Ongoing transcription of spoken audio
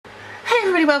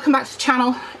Everybody, welcome back to the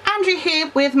channel. Andrew here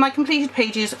with my completed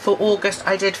pages for August.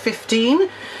 I did 15,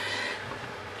 which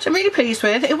I'm really pleased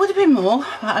with. It would have been more,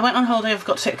 but I went on holiday. I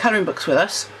forgot to take colouring books with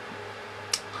us,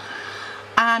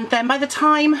 and then by the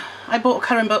time I bought a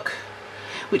colouring book,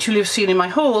 which you'll have seen in my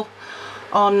haul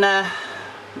on I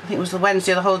think it was the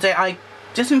Wednesday of the holiday, I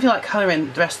just didn't feel like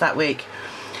colouring the rest of that week.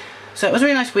 So it was a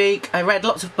really nice week. I read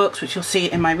lots of books, which you'll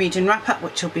see in my reading wrap up,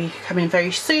 which will be coming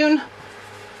very soon.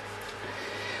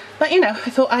 But you know, I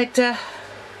thought I'd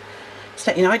just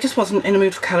let you know I just wasn't in the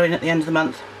mood for colouring at the end of the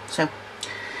month. So,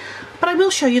 but I will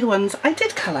show you the ones I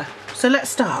did colour. So let's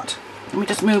start. Let me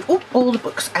just move all the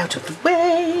books out of the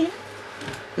way.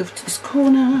 Over to this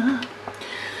corner.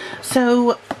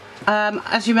 So,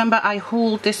 as you remember, I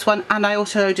hauled this one, and I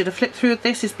also did a flip through of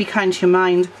this. Is Be Kind to Your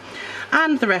Mind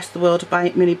and the Rest of the World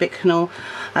by Millie Bicknell.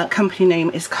 Company name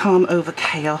is Calm Over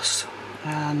Chaos.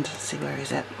 And let's see, where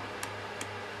is it?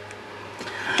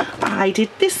 I did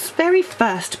this very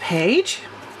first page,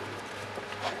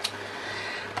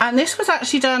 and this was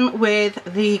actually done with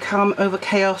the Calm Over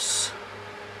Chaos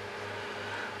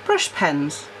brush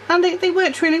pens, and they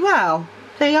worked really well.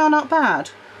 They are not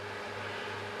bad.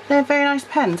 They're very nice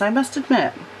pens, I must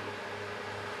admit.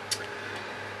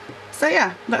 So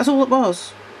yeah, that's all it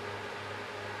was.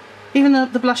 Even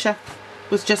the blusher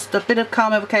was just a bit of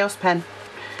Calm Over Chaos pen.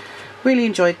 Really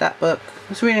enjoyed that book.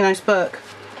 It's a really nice book.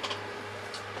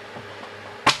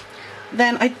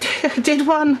 Then I did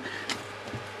one,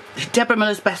 Deborah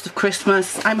Miller's Best of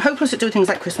Christmas. I'm hopeless at doing things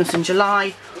like Christmas in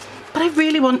July, but I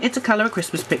really wanted to colour a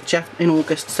Christmas picture in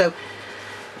August, so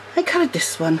I coloured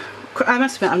this one. I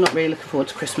must admit, I'm not really looking forward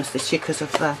to Christmas this year because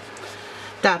of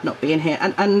Dad not being here,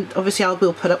 and obviously I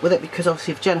will put up with it because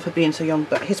obviously of Jennifer being so young,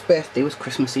 but his birthday was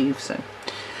Christmas Eve, so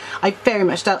I very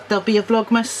much doubt there'll be a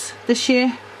Vlogmas this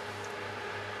year.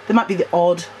 There might be the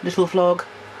odd little vlog.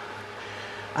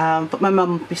 But my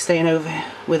mum will be staying over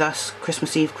with us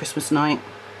Christmas Eve, Christmas night,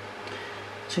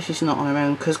 so she's not on her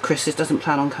own because Chris doesn't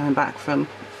plan on coming back from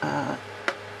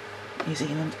New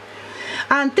Zealand.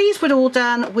 And these were all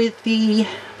done with the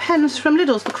pens from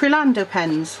Lidl's, the Crillando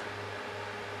pens.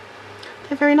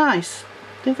 They're very nice.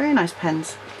 They're very nice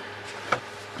pens.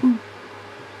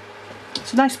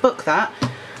 It's a nice book, that.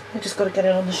 I just got to get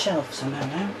it on the shelf somehow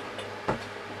now.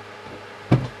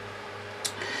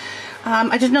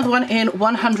 I did another one in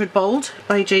 100 Bold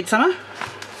by Jade Summer,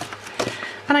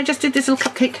 and I just did this little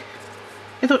cupcake.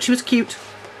 I thought she was cute.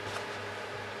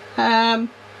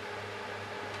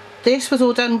 This was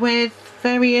all done with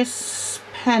various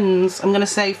pens, I'm going to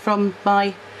say, from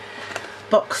my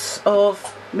box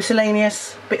of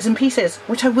miscellaneous bits and pieces,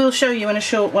 which I will show you in a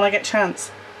short when I get a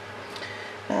chance.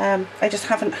 I just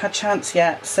haven't had chance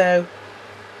yet, so,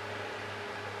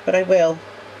 but I will.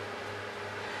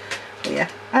 But yeah,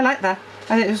 I like that.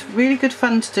 I think it was really good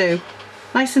fun to do.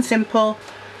 Nice and simple,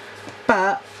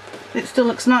 but it still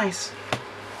looks nice.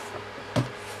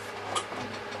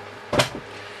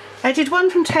 I did one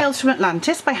from Tales from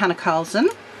Atlantis by Hannah Carlson.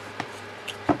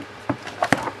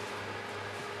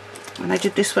 And I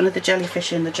did this one of the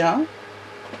jellyfish in the jar.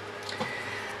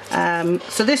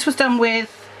 So this was done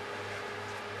with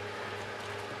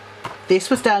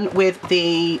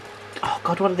the, oh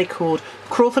god, what are they called?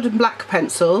 Crawford and Black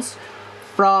pencils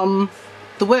from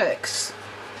The Works.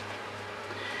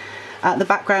 The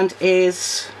background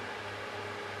is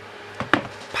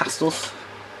pastels,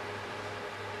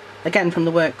 again from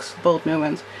The Works, Bold Mill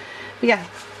ones. But yeah,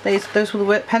 those were the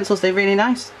work pencils. They're really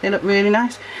nice. They look really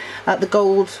nice. The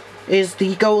gold is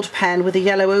the gold pen with a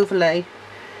yellow overlay,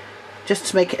 just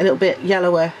to make it a little bit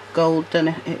yellower gold than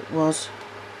it was.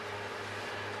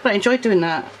 But I enjoyed doing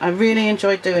that. I really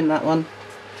enjoyed doing that one.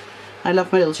 I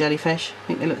love my little jellyfish. I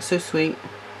think they look so sweet.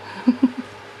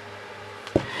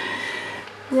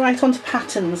 Right, on to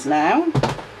patterns now.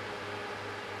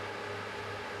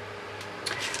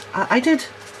 I did,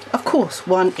 of course,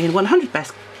 one in 100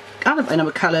 Best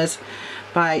Number Colours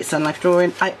by Sun Life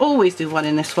Drawing. I always do one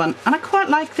in this one, and I quite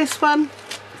like this one.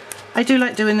 I do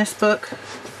like doing this book.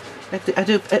 I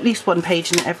do at least one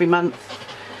page in it every month,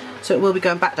 so it will be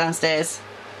going back downstairs.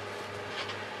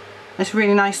 It's a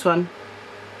really nice one.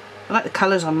 I like the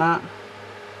colours on that.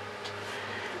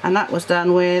 And that was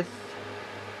done with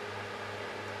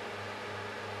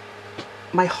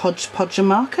my hodgepodge of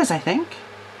markers, I think.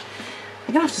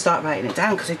 I'm going to have to start writing it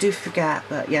down because I do forget,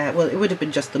 but yeah, well, it would have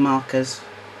been just the markers.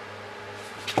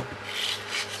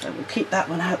 So we'll keep that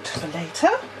one out for later.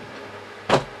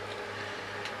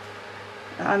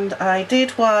 And I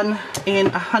did one in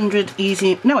 100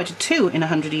 Easy, no, I did two in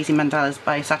 100 Easy Mandalas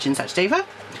by Sachin Sachdeva.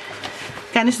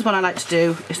 Again, this is one I like to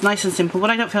do. It's nice and simple, but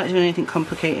I don't feel like doing anything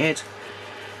complicated.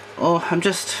 or I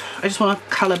just want to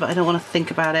colour but I don't want to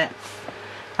think about it.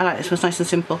 I like this one's nice and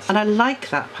simple, and I like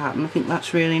that pattern. I think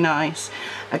that's really nice.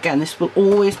 Again, this will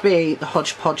always be the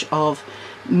hodgepodge of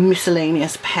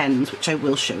miscellaneous pens, which I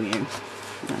will show you.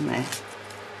 And there.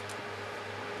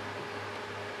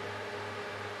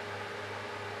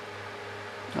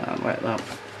 Like that.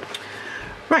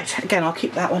 Right, again, I'll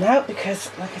keep that one out because,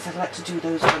 like I said, I like to do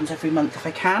those ones every month if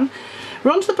I can.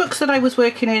 We're on to the books that I was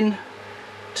working in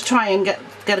to try and get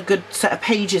a good set of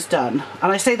pages done.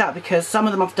 And I say that because some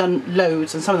of them I've done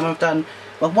loads and some of them I've done,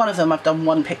 well, one of them I've done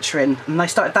one picture in, and I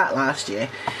started that last year.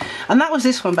 And that was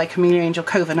this one by Camellia Angel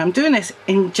Cove, and I'm doing this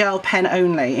in gel pen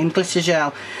only, in glitter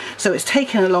gel. So it's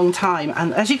taken a long time,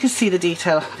 and as you can see the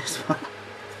detail on this one,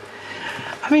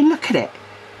 I mean, look at it.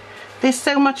 There's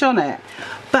so much on it.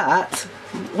 But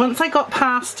once I got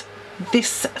past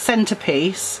this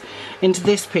centerpiece into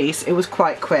this piece, it was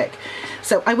quite quick.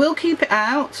 So I will keep it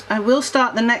out. I will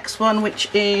start the next one, which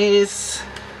is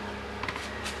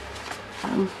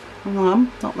hang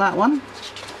on, not that one,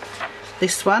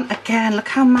 this one. Again, look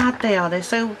how mad they are, they're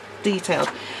so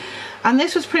detailed. And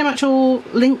this was pretty much all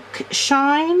Link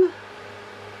Shine.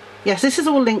 Yes, this is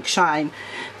all Link Shine.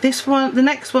 This one, the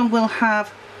next one will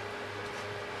have,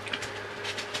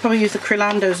 probably use the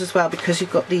Crelandos as well, because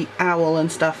you've got the owl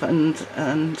and stuff, and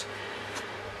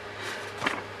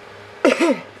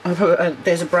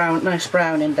there's a brown, nice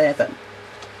brown in there, but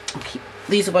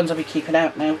these are ones I'll be keeping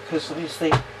out now because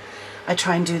obviously I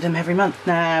try and do them every month.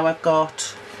 Now I've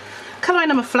got Colour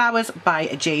Number Flowers by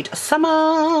Jade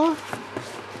Summer,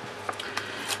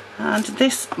 and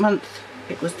this month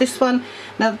it was this one.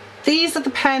 Now these are the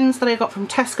pens that I got from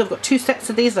Tesco. I've got 2 sets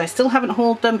of these and I still haven't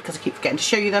hauled them because I keep forgetting to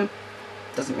show you them.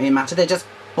 Doesn't really matter, they're just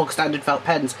bog standard felt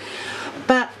pens,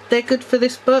 but they're good for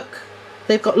this book.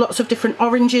 They've got lots of different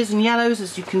oranges and yellows,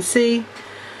 as you can see,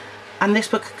 and this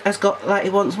book has got, like,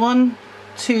 it wants 1,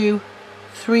 2,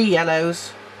 3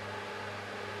 yellows,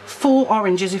 4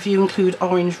 oranges if you include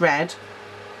orange red.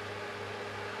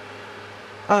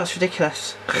 Oh, it's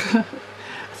ridiculous.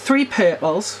 3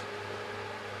 purples,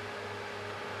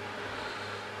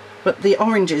 but the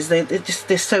oranges,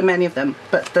 there's so many of them,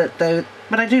 but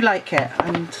I do like it,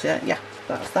 and yeah,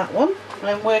 that's that one.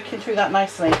 I'm working through that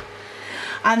nicely.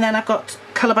 And then I've got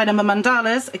Colour by Number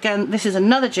Mandalas. Again, this is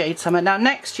another Jade Summer. Now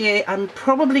next year I'm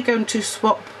probably going to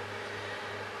swap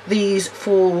these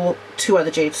for 2 other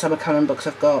Jade Summer colouring books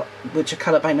I've got, which are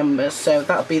Colour by Numbers. So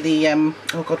that'll be the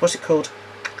oh god, what's it called?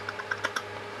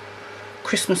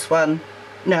 Christmas one.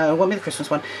 No, it won't be the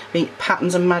Christmas one. The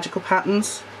Patterns and Magical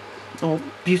Patterns, or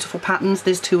Beautiful Patterns.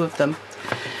 There's 2 of them.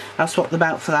 I'll swap them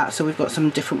out for that, so we've got some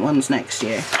different ones next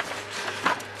year.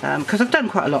 Because I've done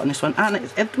quite a lot on this one, and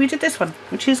we did this one,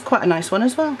 which is quite a nice one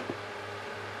as well.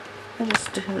 I'll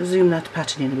just zoom that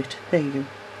pattern in a bit. There you go.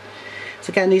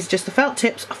 So again, these are just the felt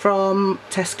tips from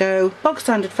Tesco, bog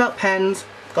standard felt pens.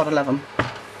 Gotta love them.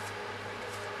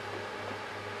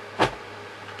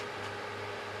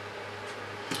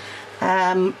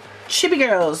 Chibi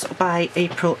Girls by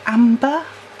April Amber.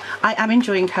 I am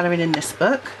enjoying colouring in this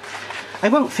book. I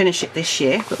won't finish it this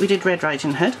year, but we did Red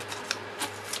Riding Hood.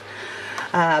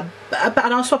 And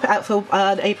I'll swap it out for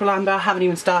April Amber. I haven't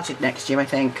even started next year, I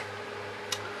think.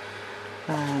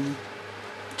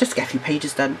 Just to get a few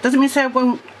pages done. Doesn't mean to say I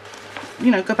won't,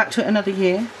 you know, go back to it another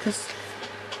year, because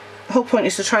the whole point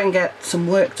is to try and get some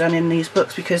work done in these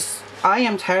books, because I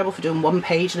am terrible for doing 1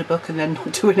 page in a book and then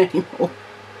not doing any more.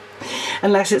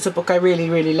 Unless it's a book I really,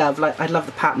 really love. Like, I love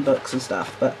the pattern books and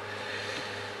stuff, but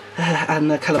and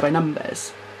the Colour by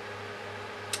Numbers.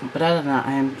 But other than that,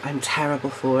 I'm terrible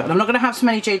for it. And I'm not going to have so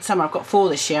many Jade Summer. I've got 4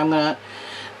 this year. I'm going to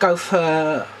go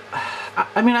for,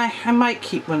 I mean, I might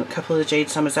keep a couple of the Jade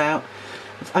Summers out.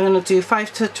 I'm going to do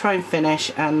 5 to try and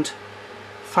finish and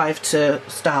 5 to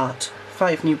start.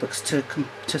 5 new books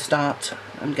to start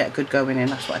and get good going in.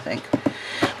 That's what I think.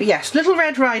 But yes, Little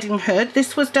Red Riding Hood.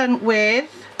 This was done with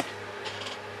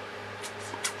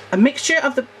a mixture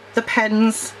of the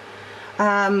pens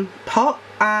pot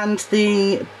and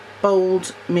the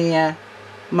Bold Mia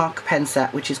marker pen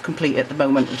set, which is complete at the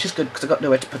moment, which is good because I've got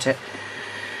nowhere to put it,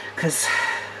 because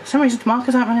for some reason the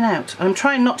markers aren't running out. And I'm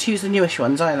trying not to use the newish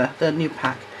ones either, the new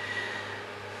pack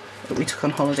that we took on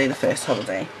holiday, the first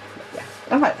holiday. But yeah,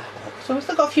 I like that. So we've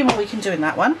still got a few more we can do in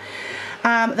that one.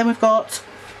 Then we've got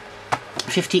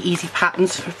 50 Easy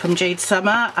Patterns from Jade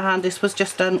Summer, and this was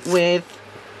just done with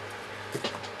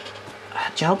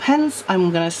gel pens. I'm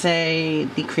going to say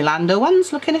the Creolando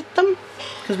ones, looking at them,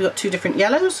 because we've got 2 different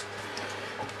yellows.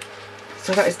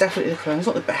 So that is definitely the Creolando. It's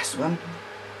not the best one,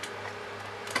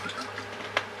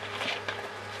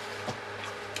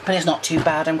 but it's not too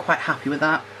bad. I'm quite happy with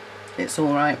that. It's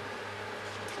alright.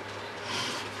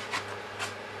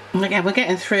 And again, we're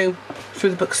getting through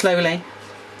the book slowly,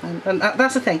 and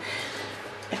that's the thing.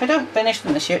 If I don't finish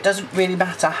them this year, it doesn't really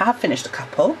matter. I have finished a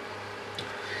couple.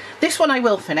 This one I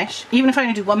will finish, even if I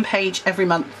only do one page every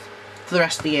month for the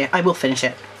rest of the year. I will finish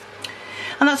it.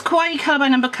 And that's Kawaii Colour by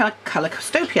Number Colour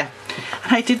Costopia.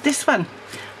 And I did this one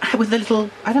with the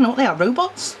little, I don't know what they are,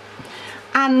 robots?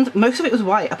 And most of it was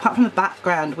white, apart from the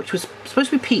background, which was supposed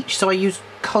to be peach, so I used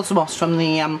Cosmos from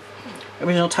the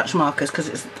original touch markers because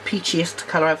it's the peachiest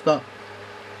colour I've got.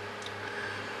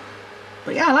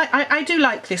 But yeah, I do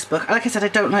like this book. Like I said, I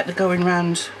don't like the going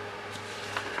round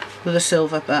with the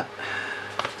silver, but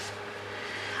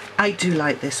I do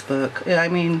like this book. I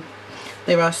mean,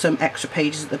 there are some extra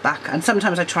pages at the back, and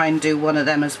sometimes I try and do one of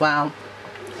them as well.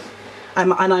 I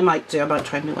might try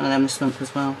and do one of them this month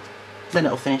as well. Then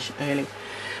it'll finish early.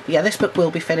 But yeah, this book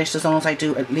will be finished as long as I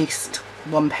do at least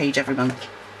one page every month.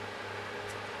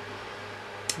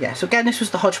 Yeah, so again, this was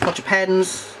the hodgepodge of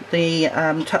pens, the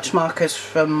touch markers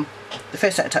from, the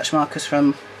first set of touch markers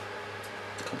from,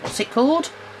 what's it called?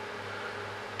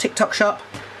 TikTok Shop.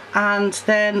 And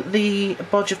then the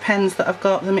bodge of pens that I've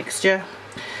got, the mixture.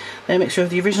 A mixture of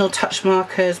the original touch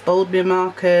markers, Boldmere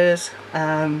markers,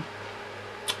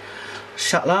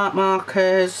 shuttle art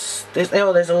markers.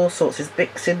 There's all sorts of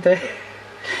Bics in there,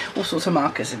 all sorts of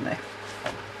markers in there,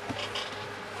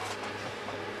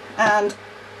 and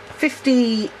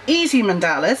 50 easy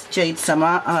mandalas, Jade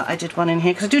Summer. I did one in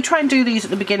here because I do try and do these at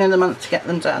the beginning of the month to get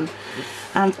them done.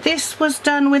 And this was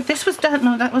done, no,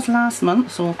 that was last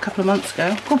month or a couple of months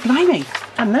ago. God blimey,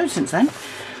 done loads since then.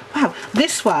 Wow,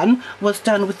 this one was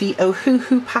done with the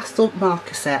Ohuhu pastel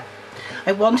marker set.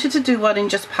 I wanted to do one in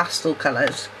just pastel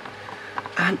colours.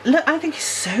 And look, I think it's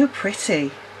so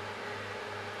pretty.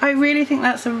 I really think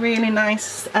that's a really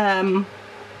nice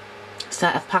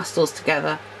set of pastels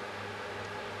together.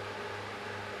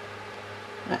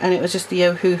 And it was just the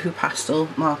Ohuhu pastel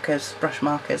markers, brush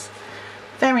markers.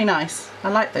 Very nice. I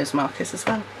like those markers as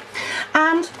well.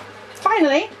 And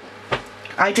finally,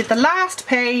 I did the last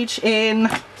page in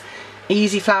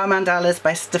Easy Flower Mandalas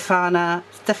by Stefania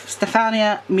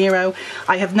Miro.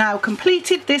 I have now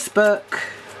completed this book.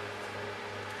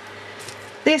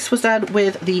 This was done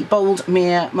with the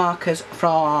Boldmere markers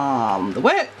from the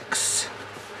Works.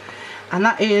 And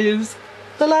that is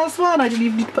the last one. I didn't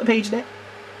even need to put a page in it.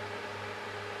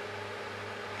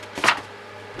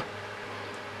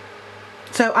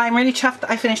 So I'm really chuffed that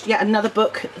I finished yet another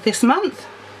book this month.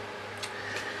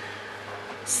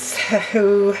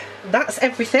 So that's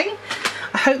everything.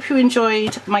 I hope you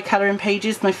enjoyed my colouring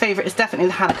pages. My favourite is definitely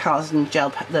the Hannah Carson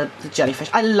gel, the jellyfish.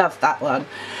 I love that one.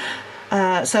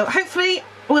 So hopefully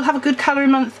we'll have a good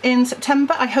colouring month in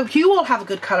September. I hope you all have a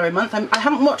good colouring month. I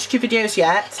haven't watched your videos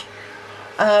yet.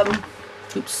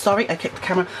 Oops, sorry, I kicked the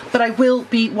camera. But I will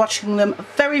be watching them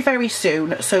very, very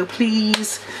soon. So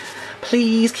please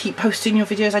keep posting your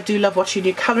videos. I do love watching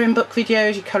your colouring book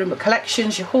videos, your colouring book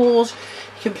collections, your hauls,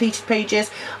 your completed pages.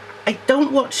 I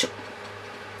don't watch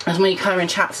as many colouring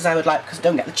chats as I would like because I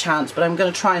don't get the chance, but I'm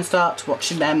going to try and start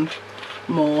watching them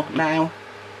more now.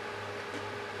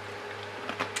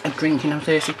 I'm drinking, I'm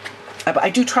thirsty. But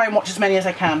I do try and watch as many as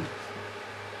I can.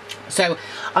 So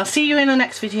I'll see you in the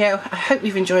next video. I hope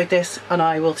you've enjoyed this, and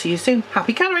I will see you soon.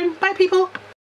 Happy colouring. Bye people.